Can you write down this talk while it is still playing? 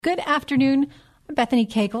Good afternoon. I'm Bethany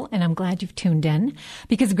Cagle, and I'm glad you've tuned in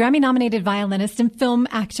because Grammy-nominated violinist and film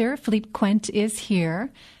actor Philippe Quint is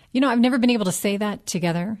here. You know, I've never been able to say that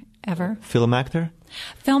together, ever. Film actor?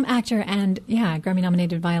 Film actor and,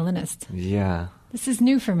 Grammy-nominated violinist. Yeah. This is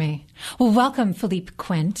new for me. Well, welcome, Philippe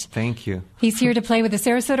Quint. Thank you. He's here to play with the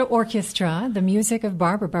Sarasota Orchestra, the music of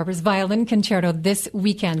Barber's Violin Concerto this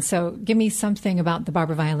weekend. So give me something about the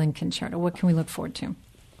Barber Violin Concerto. What can we look forward to?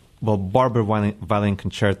 Well, Barber Violin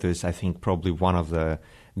Concerto is, I think, probably one of the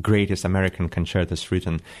greatest American concertos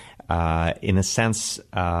written. In a sense,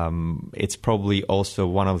 it's probably also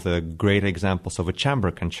one of the great examples of a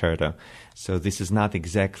chamber concerto. So this is not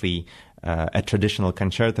exactly a traditional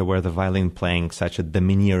concerto where the violin playing such a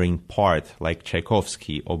domineering part like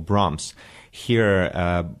Tchaikovsky or Brahms. Here,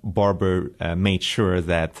 Barber made sure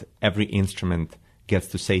that every instrument gets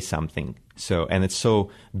to say something. So, and it's so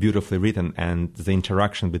beautifully written, and the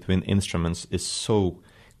interaction between instruments is so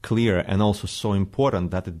clear and also so important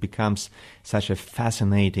that it becomes such a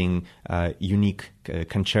fascinating, unique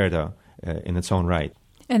concerto in its own right.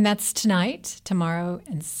 And that's tonight, tomorrow,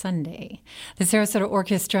 and Sunday. The Sarasota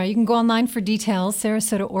Orchestra. You can go online for details,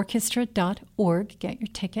 sarasotaorchestra.org. Get your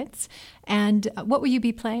tickets. And what will you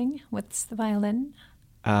be playing? What's the violin?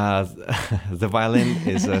 The violin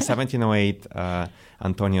is a 1708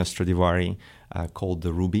 Antonio Stradivari called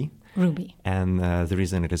the Ruby. Ruby. And the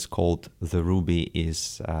reason it is called the Ruby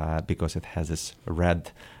is because it has this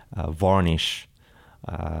red varnish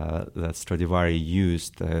that Stradivari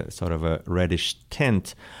used, sort of a reddish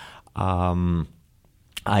tint. I,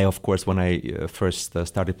 of course, when I first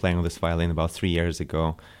started playing on this violin about 3 years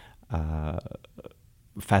ago,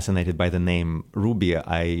 fascinated by the name Ruby,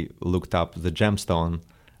 I looked up the gemstone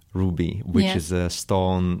ruby, which is a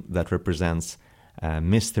stone that represents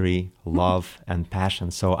mystery, love, and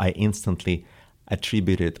passion. So I instantly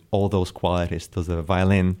attributed all those qualities to the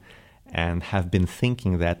violin and have been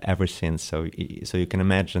thinking that ever since. So you can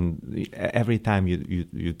imagine every time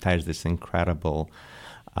you touch this incredible,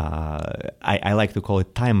 I like to call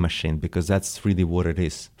it time machine, because that's really what it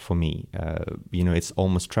is for me. It's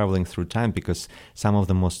almost traveling through time, because some of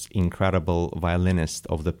the most incredible violinists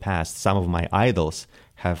of the past, some of my idols,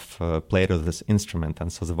 have played with this instrument,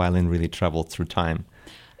 and so the violin really traveled through time.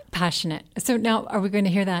 Passionate. So now, are we going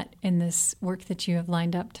to hear that in this work that you have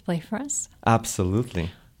lined up to play for us?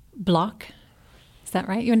 Absolutely. Bach, is that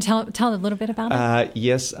right? You want to tell a little bit about it?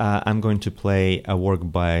 Yes, I'm going to play a work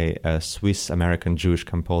by a Swiss-American Jewish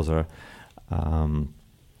composer,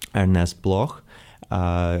 Ernest Bloch.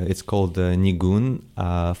 It's called Nigun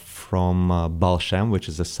from Baal Shem, which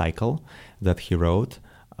is a cycle that he wrote.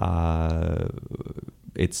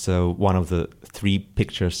 It's one of the 3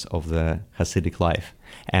 pictures of the Hasidic life.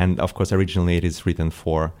 And, of course, originally it is written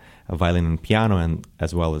for violin and piano, and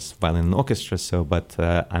as well as violin and orchestra. But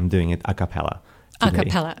I'm doing it a cappella today. A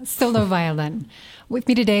cappella, solo violin. With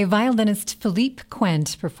me today, violinist Philippe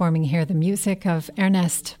Quint, performing here the music of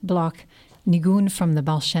Ernest Bloch, Nigun from the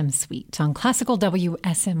Baal Shem Suite on Classical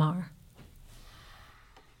WSMR.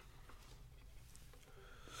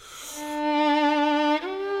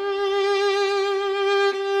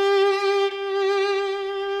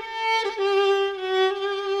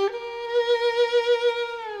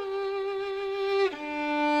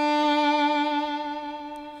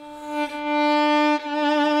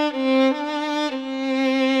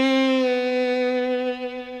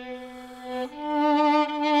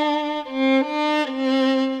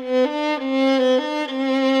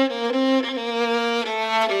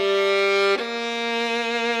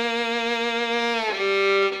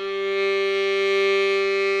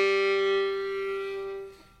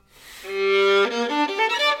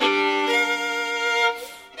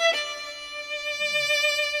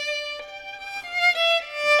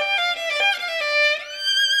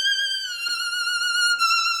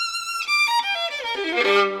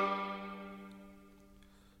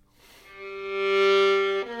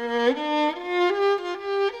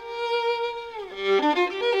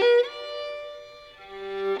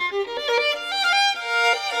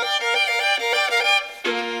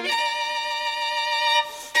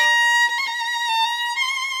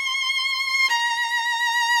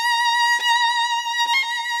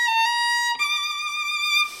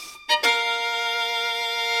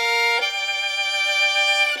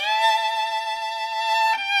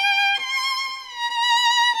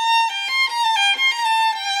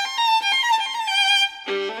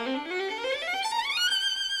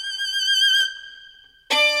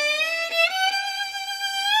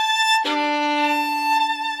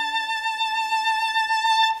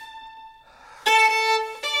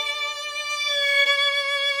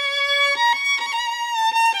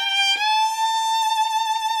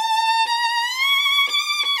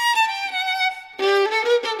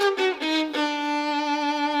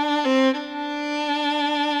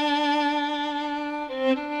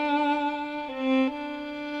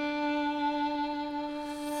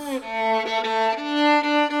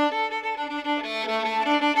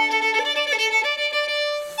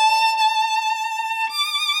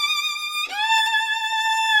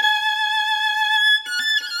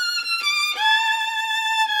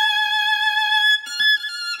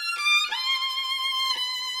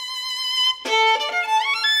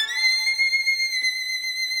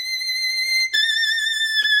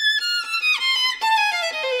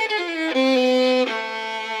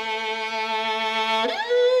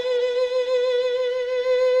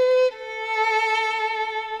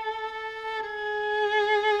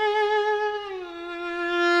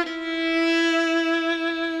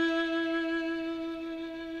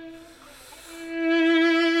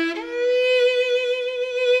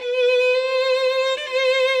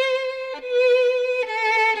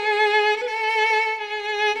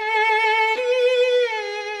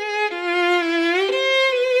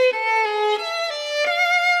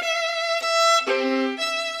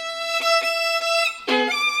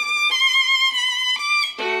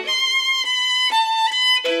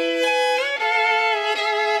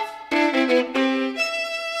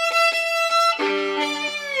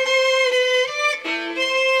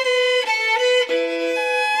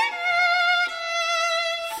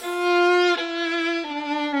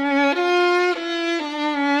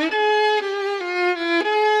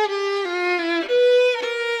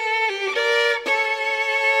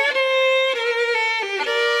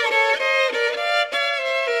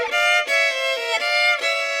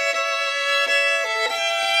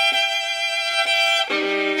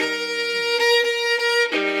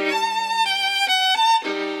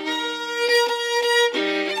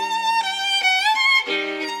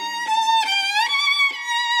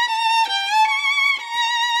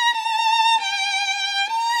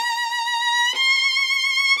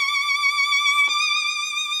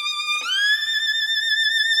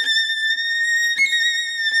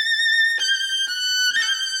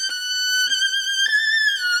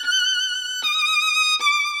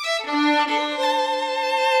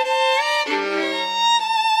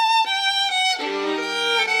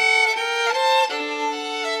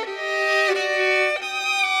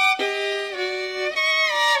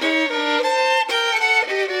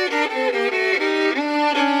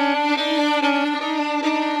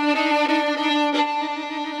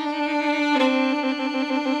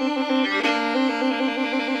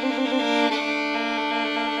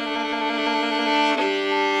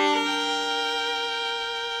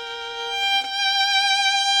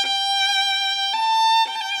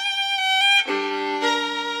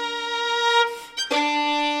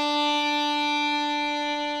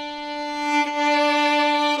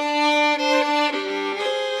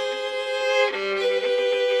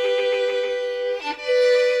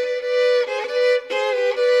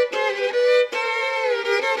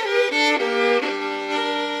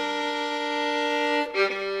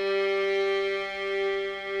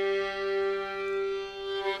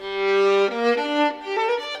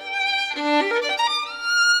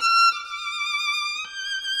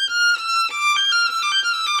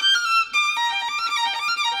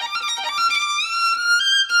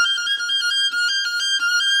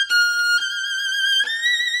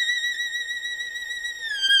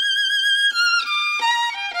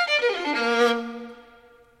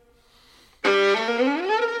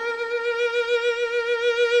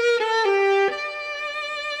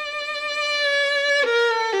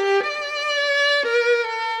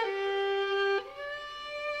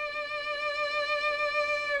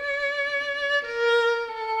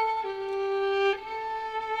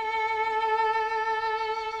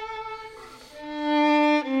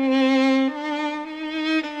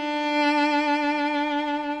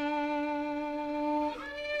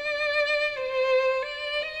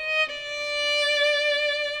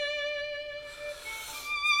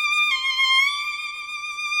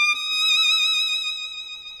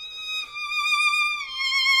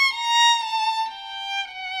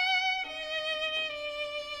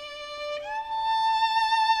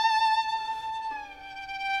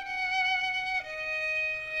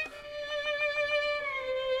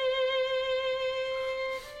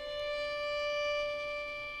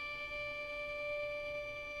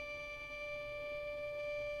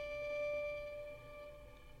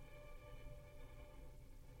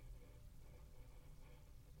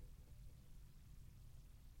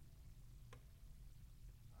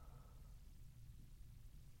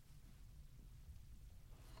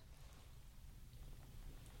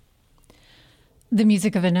 The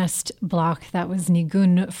music of Ernest Bloch, that was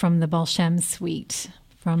Nigun from the Balshem Suite,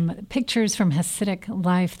 from Pictures from Hasidic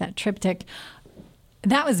Life, that triptych.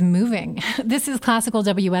 That was moving. This is Classical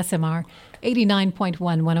WSMR, 89.1,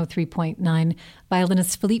 103.9.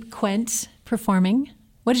 Violinist Philippe Quint performing.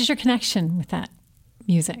 What is your connection with that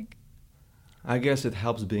music? I guess it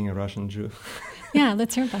helps being a Russian Jew. Yeah,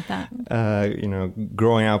 let's hear about that.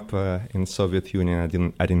 Growing up in Soviet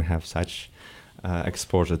Union, I didn't have such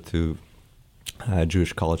exposure to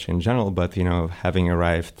Jewish culture in general, but having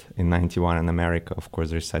arrived in '91 in America, of course,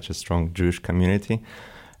 there's such a strong Jewish community,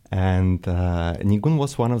 and Nigun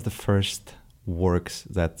was one of the first works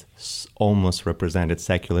that almost represented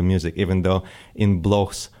secular music, even though in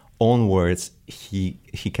Bloch's own words, he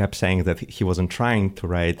kept saying that he wasn't trying to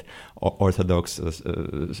write orthodox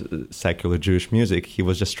secular Jewish music. He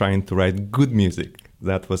was just trying to write good music.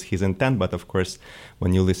 That was his intent. But of course,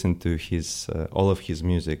 when you listen to his all of his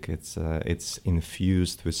music, it's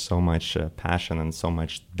infused with so much passion and so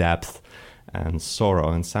much depth and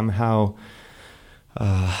sorrow. And somehow,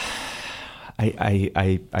 I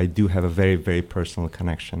do have a very, very personal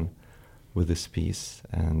connection with this piece,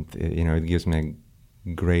 and it gives me a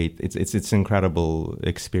great. It's incredible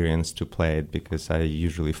experience to play it, because I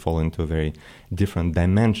usually fall into a very different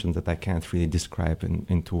dimension that I can't really describe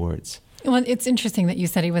into words. Well, it's interesting that you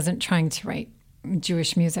said he wasn't trying to write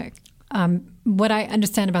Jewish music. What I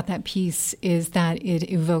understand about that piece is that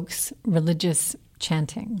it evokes religious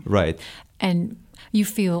chanting, right? And you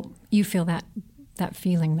feel that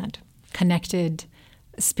feeling, that connected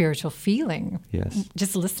spiritual feeling. Yes,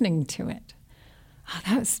 just listening to it. Oh,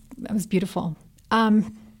 that was beautiful.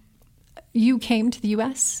 You came to the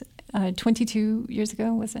U.S. 22 years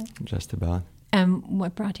ago, was it? Just about. And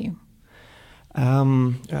what brought you?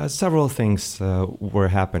 Several things were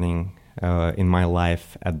happening in my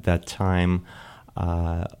life at that time.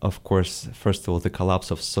 Of course, first of all, the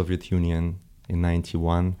collapse of Soviet Union in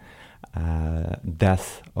 '91,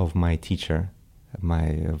 death of my teacher,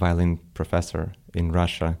 my violin professor in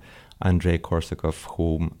Russia, Andrei Korsakov,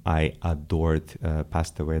 whom I adored,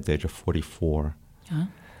 passed away at the age of 44. Uh-huh.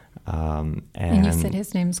 And you said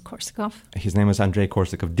his name's Korsakov? His name is Andrei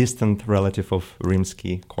Korsakov, distant relative of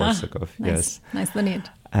Rimsky-Korsakov. Yes, nice lineage.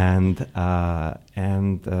 And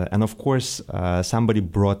of course, somebody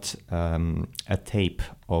brought a tape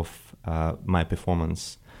of my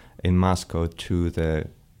performance in Moscow to the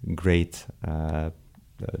great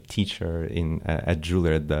teacher at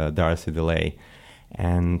Juilliard, Darcy DeLay,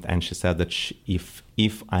 and she said that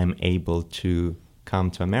if I'm able to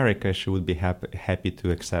come to America, she would be happy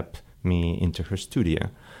to accept me into her studio.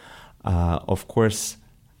 Of course.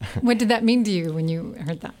 What did that mean to you when you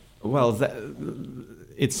heard that? Well,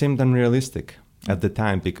 it seemed unrealistic at the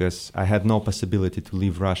time, because I had no possibility to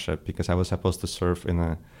leave Russia, because I was supposed to serve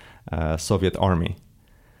in a Soviet army,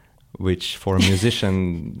 which for a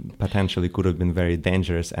musician potentially could have been very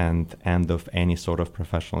dangerous and end of any sort of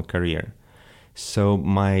professional career. So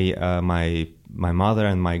my mother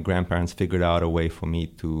and my grandparents figured out a way for me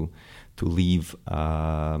to leave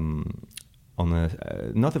on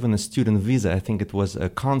not even a student visa. I think it was a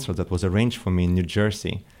concert that was arranged for me in New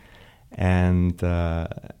Jersey, and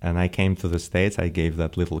I came to the States. I gave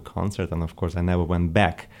that little concert, and of course I never went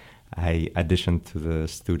back. I auditioned to the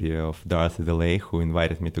studio of Dorothy DeLay, who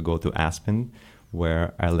invited me to go to Aspen,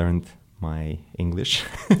 where I learned my English.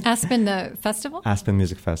 Aspen, the festival? Aspen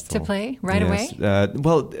Music Festival. To play right away?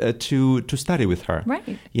 To study with her.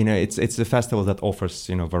 Right. It's a festival that offers,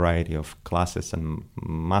 variety of classes and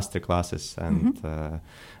master classes and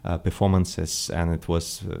performances. And it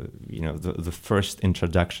was, the first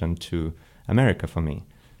introduction to America for me.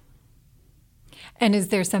 And is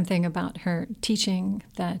there something about her teaching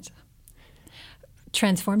that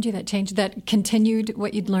transformed you, that changed, that continued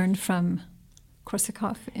what you'd learned from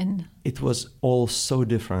Korsakov? It was all so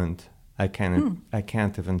different. I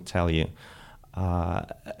can't even tell you.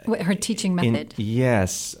 Her teaching method?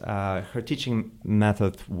 Yes, her teaching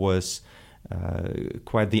method was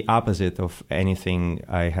quite the opposite of anything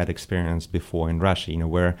I had experienced before in Russia.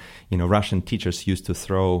 Where Russian teachers used to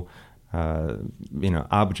throw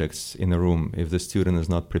objects in the room if the student is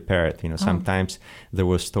not prepared. Sometimes there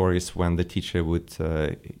were stories when the teacher would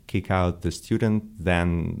kick out the student,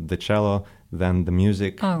 then the cello, then the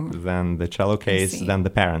music, then the cello case, then the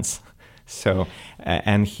parents. So,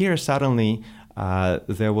 and here suddenly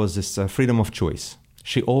there was this freedom of choice.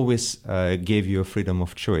 She always gave you a freedom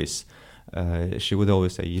of choice. She would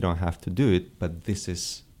always say, you don't have to do it, but this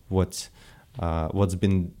is what's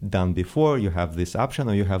been done before. You have this option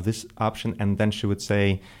or you have this option. And then she would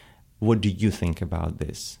say, what do you think about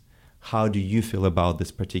this? How do you feel about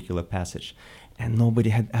this particular passage? And nobody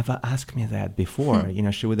had ever asked me that before.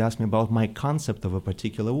 She would ask me about my concept of a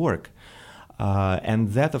particular work.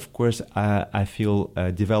 And that, of course, I feel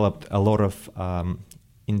developed a lot of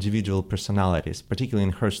individual personalities, particularly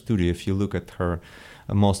in her studio. If you look at her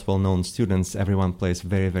most well-known students, everyone plays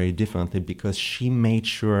very, very differently because she made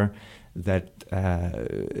sure that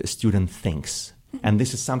student thinks. And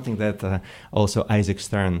this is something that also Isaac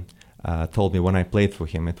Stern told me when I played for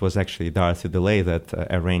him. It was actually Dorothy DeLay that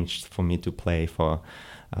arranged for me to play for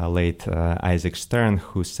late Isaac Stern,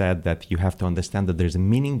 who said that you have to understand that there's a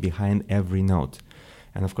meaning behind every note.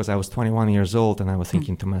 And of course, I was 21 years old, and I was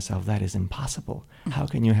thinking to myself, that is impossible. How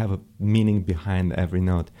can you have a meaning behind every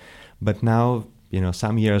note? But now,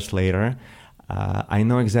 some years later, I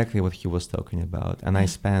know exactly what he was talking about. And I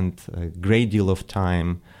spent a great deal of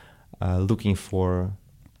time looking for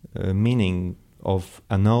meaning of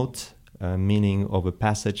a note, meaning of a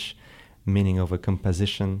passage, meaning of a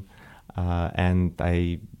composition. And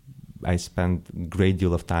I spent a great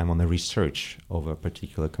deal of time on the research of a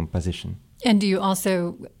particular composition. And do you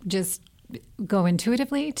also just go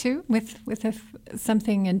intuitively too, with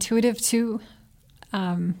something intuitive too,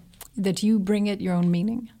 that you bring it your own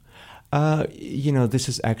meaning? This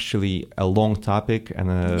is actually a long topic, and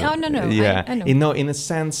no. Yeah, I know. In a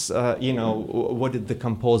sense, what did the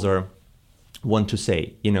composer want to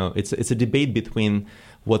say? It's a debate between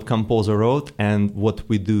what composer wrote and what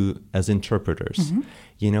we do as interpreters.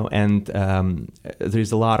 And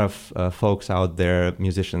there's a lot of folks out there,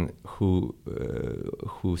 musicians, who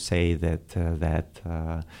say that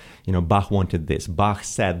Bach wanted this, Bach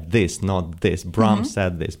said this, not this, Brahms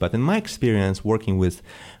said this. But in my experience, working with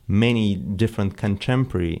many different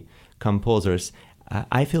contemporary composers,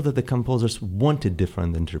 I feel that the composers wanted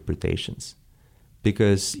different interpretations.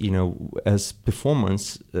 Because as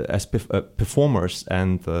performers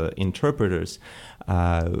and interpreters,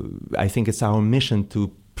 I think it's our mission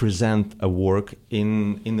to present a work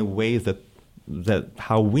in a way that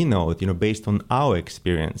how we know it, based on our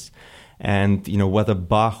experience, and whether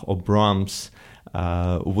Bach or Brahms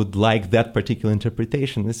would like that particular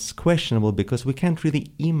interpretation is questionable because we can't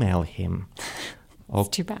really email him. Or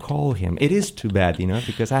too bad. Call him. It is too bad,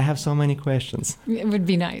 because I have so many questions. It would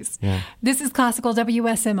be nice. Yeah. This is Classical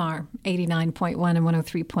WSMR, 89.1 and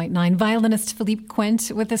 103.9. Violinist Philippe Quint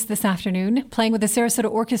with us this afternoon, playing with the Sarasota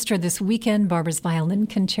Orchestra this weekend, Barber's Violin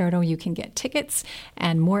Concerto. You can get tickets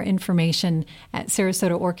and more information at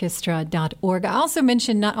sarasotaorchestra.org. I also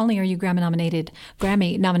mentioned not only are you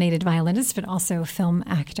Grammy-nominated violinist, but also film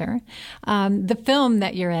actor. The film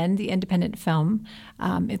that you're in, the independent film,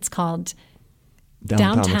 it's called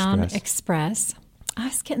Downtown Express. I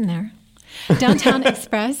was getting there. Downtown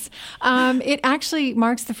Express. It actually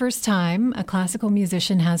marks the first time a classical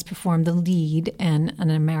musician has performed the lead in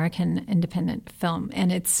an American independent film.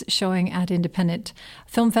 And it's showing at independent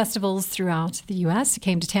film festivals throughout the U.S. It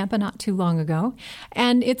came to Tampa not too long ago.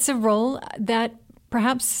 And it's a role that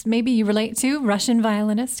perhaps maybe you relate to. Russian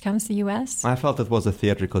violinist comes to the U.S. I felt it was a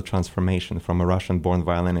theatrical transformation from a Russian-born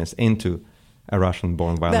violinist into a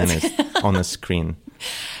Russian-born violinist on a screen.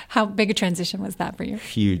 How big a transition was that for you?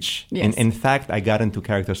 Huge. Yes. In fact, I got into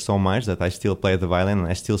character so much that I still play the violin and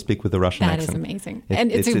I still speak with the Russian accent. That is amazing. And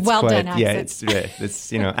it's a well-done accent. Yeah,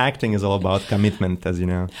 it's acting is all about commitment, as you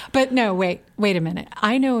know. But no, wait a minute.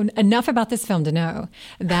 I know enough about this film to know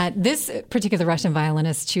that this particular Russian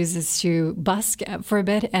violinist chooses to busk for a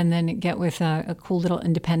bit and then get with a cool little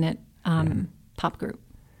independent pop group.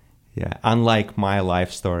 Yeah, unlike my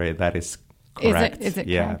life story, that is correct. Is it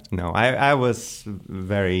yeah, correct? No, I was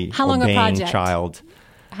very How long obeying a project? child.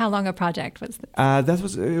 How long a project was this? That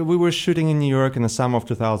was we were shooting in New York in the summer of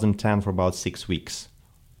 2010 for about 6 weeks,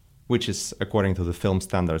 which is, according to the film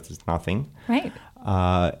standards, is nothing. Right.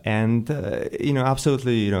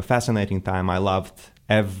 Absolutely, fascinating time. I loved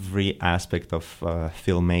every aspect of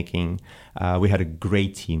filmmaking. We had a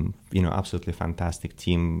great team, absolutely fantastic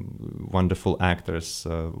team, wonderful actors,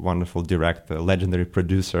 wonderful director, legendary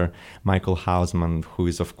producer, Michael Hausman, who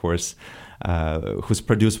is, of course, who's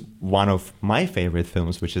produced one of my favorite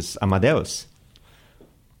films, which is Amadeus.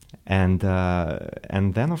 And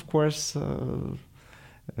then, of course,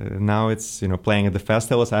 now it's, playing at the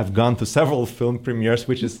festivals. I've gone to several film premieres,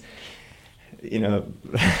 which is,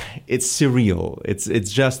 it's surreal.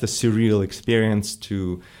 It's just a surreal experience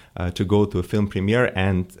to go to a film premiere,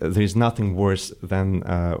 and there's nothing worse than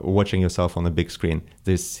watching yourself on a big screen.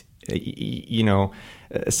 There's,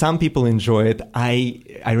 some people enjoy it.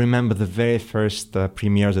 I remember the very first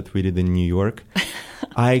premieres that we did in New York.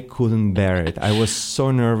 I couldn't bear it. I was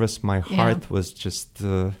so nervous. My heart was just,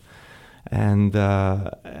 And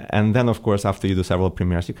then, of course, after you do several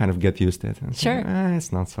premieres, you kind of get used to it. And Sure.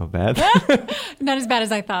 It's not so bad. Not as bad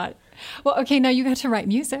as I thought. Well, okay, now you got to write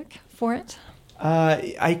music for it.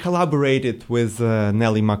 I collaborated with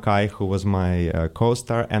Nellie Mackay, who was my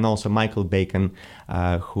co-star, and also Michael Bacon,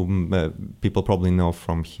 whom people probably know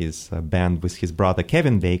from his band with his brother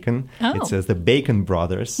Kevin Bacon. Oh. It says the Bacon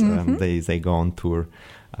Brothers. They go on tour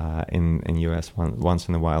in US once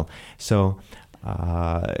in a while. So.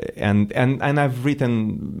 And I've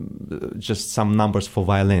written just some numbers for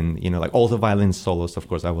violin, like all the violin solos, of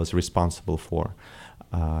course, I was responsible for,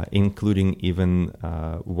 including even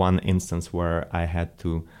one instance where I had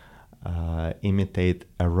to imitate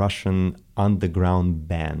a Russian underground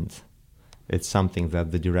band. It's something that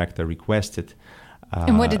the director requested.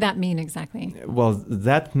 And what did that mean exactly? Well,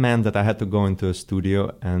 that meant that I had to go into a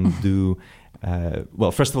studio and do...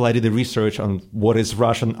 well, first of all, I did the research on what is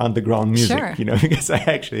Russian underground music, Sure. Because I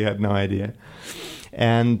actually had no idea.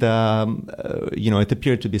 And, it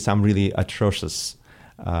appeared to be some really atrocious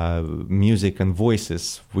music and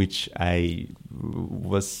voices, which I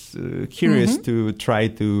was curious to try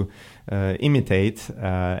to imitate.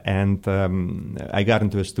 And I got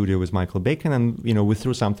into a studio with Michael Bacon and, we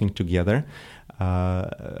threw something together.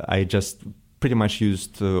 I just pretty much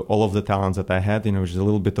used all of the talents that I had, which is a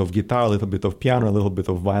little bit of guitar, a little bit of piano, a little bit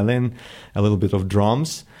of violin, a little bit of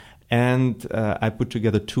drums. And I put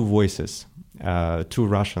together two voices, two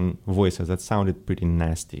Russian voices that sounded pretty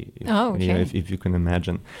nasty, if you can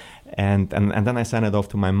imagine. And then I sent it off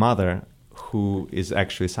to my mother, who is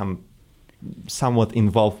actually somewhat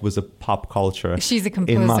involved with the pop culture. She's a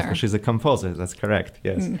composer. In Moscow. She's a composer, that's correct,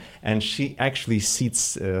 yes. And she actually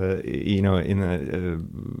sits, in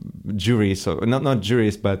a jury, so not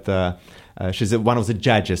juries, but she's one of the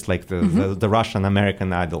judges, like the Russian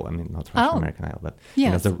American Idol. I mean, not Russian American Idol, but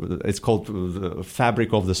yes. It's called the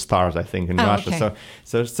Fabric of the Stars, I think, in Russia. Okay.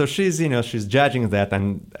 So she's, she's judging that,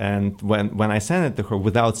 and when I sent it to her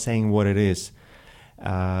without saying what it is,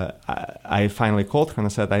 I finally called her and I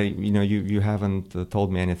said, you haven't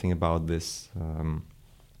told me anything about this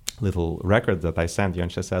little record that I sent you.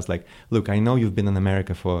 And she says, look, I know you've been in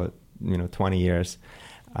America for 20 years,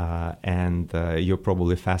 and you're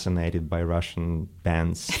probably fascinated by Russian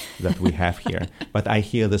bands that we have here. But I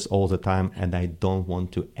hear this all the time, and I don't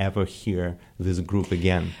want to ever hear this group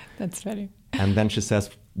again. That's funny. And then she says,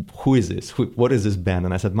 who is this? What is this band?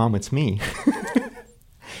 And I said, Mom, it's me.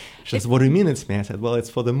 She says, what do you mean it's me? I said, well, it's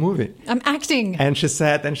for the movie. I'm acting. And she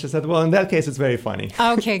said, well, in that case, it's very funny.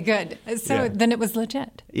 Okay, good. So then it was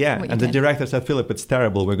legit. Yeah, and the director said, Philip, it's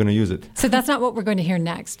terrible. We're going to use it. So that's not what we're going to hear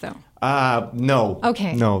next, though. No.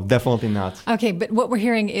 Okay. No, definitely not. Okay, but what we're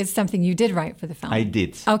hearing is something you did write for the film. I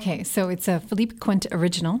did. Okay, so it's a Philippe Quint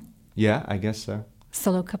original. Yeah, I guess so.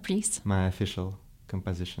 Solo Caprice. My official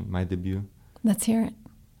composition, my debut. Let's hear it.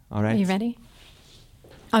 All right. Are you ready?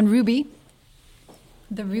 On Ruby,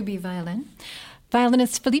 the Ruby violin,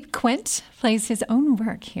 violinist Philippe Quint plays his own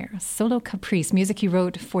work here, Solo Caprice, music he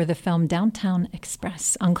wrote for the film Downtown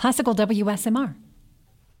Express on classical WSMR.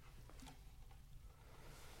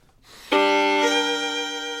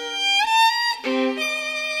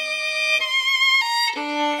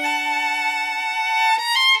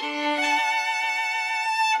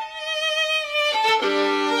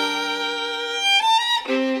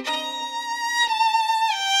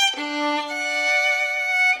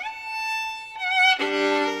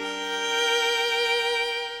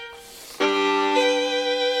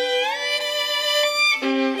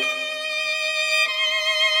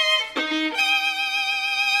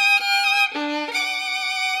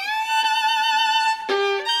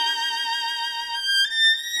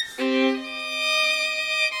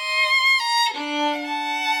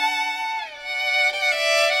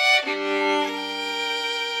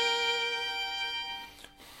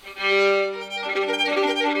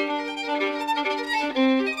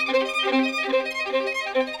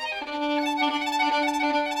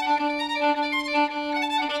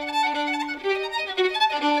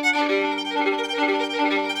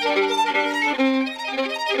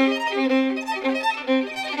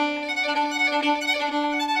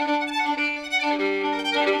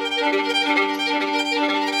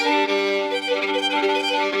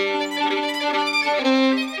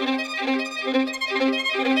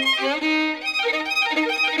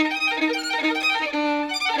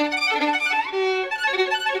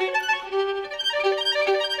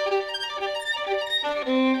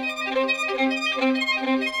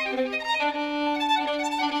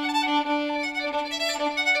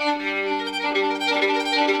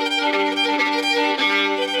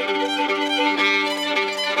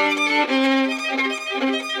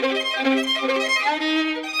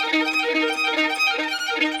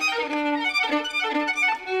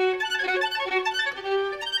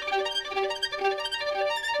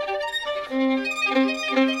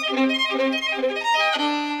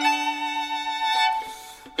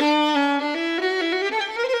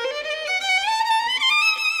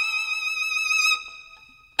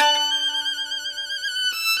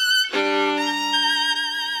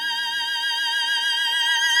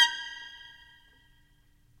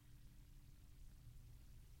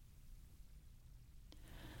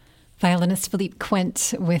 Violinist Philippe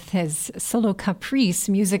Quint with his solo caprice,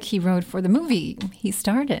 music he wrote for the movie he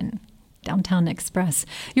starred in, Downtown Express.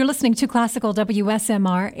 You're listening to Classical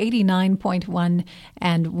WSMR 89.1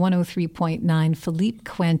 and 103.9. Philippe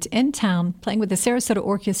Quint in town playing with the Sarasota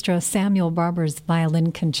Orchestra, Samuel Barber's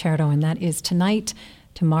Violin Concerto, and that is tonight,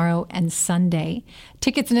 tomorrow, and Sunday.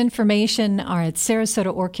 Tickets and information are at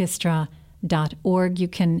sarasotaorchestra.org. You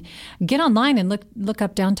can get online and look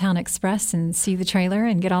up Downtown Express and see the trailer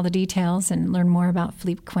and get all the details and learn more about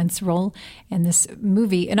Philippe Quint's role in this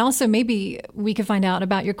movie. And also maybe we could find out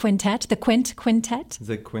about your quintet, the Quint Quintet.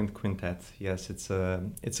 The Quint Quintet, yes. It's a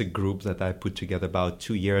group that I put together about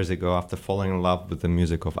 2 years ago after falling in love with the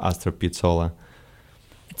music of Astor Piazzolla.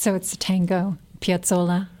 So it's tango,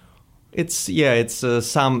 Piazzolla. It's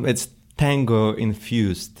tango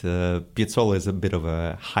infused. Piazzolla is a bit of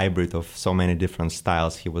a hybrid of so many different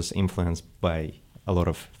styles. He was influenced by a lot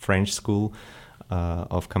of French school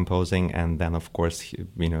of composing, and then of course,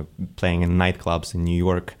 playing in nightclubs in New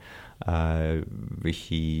York.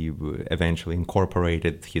 He eventually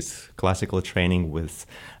incorporated his classical training with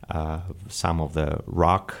some of the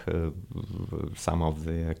rock, some of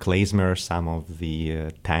the klezmer, some of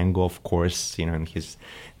the tango, of course, in his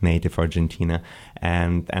native Argentina,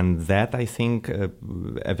 and that I think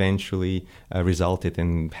eventually resulted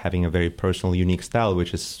in having a very personal, unique style,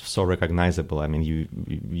 which is so recognizable. I mean,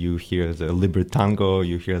 you hear the Liber Tango,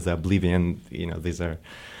 you hear the Oblivion. These are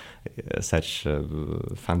such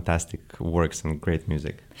fantastic works and great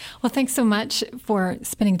music. Well, thanks so much for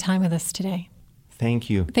spending time with us today.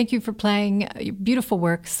 Thank you. Thank you for playing your beautiful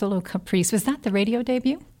work, Solo Caprice. Was that the radio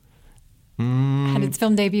debut? Had its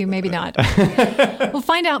film debut? Maybe not. We'll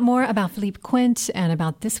find out more about Philippe Quint and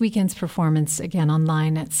about this weekend's performance again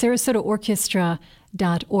online at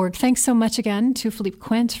sarasotaorchestra.org. Thanks so much again to Philippe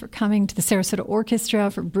Quint for coming to the Sarasota Orchestra,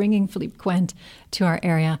 for bringing Philippe Quint to our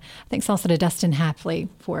area. Thanks also to Dustin Hapley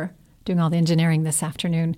for doing all the engineering this afternoon.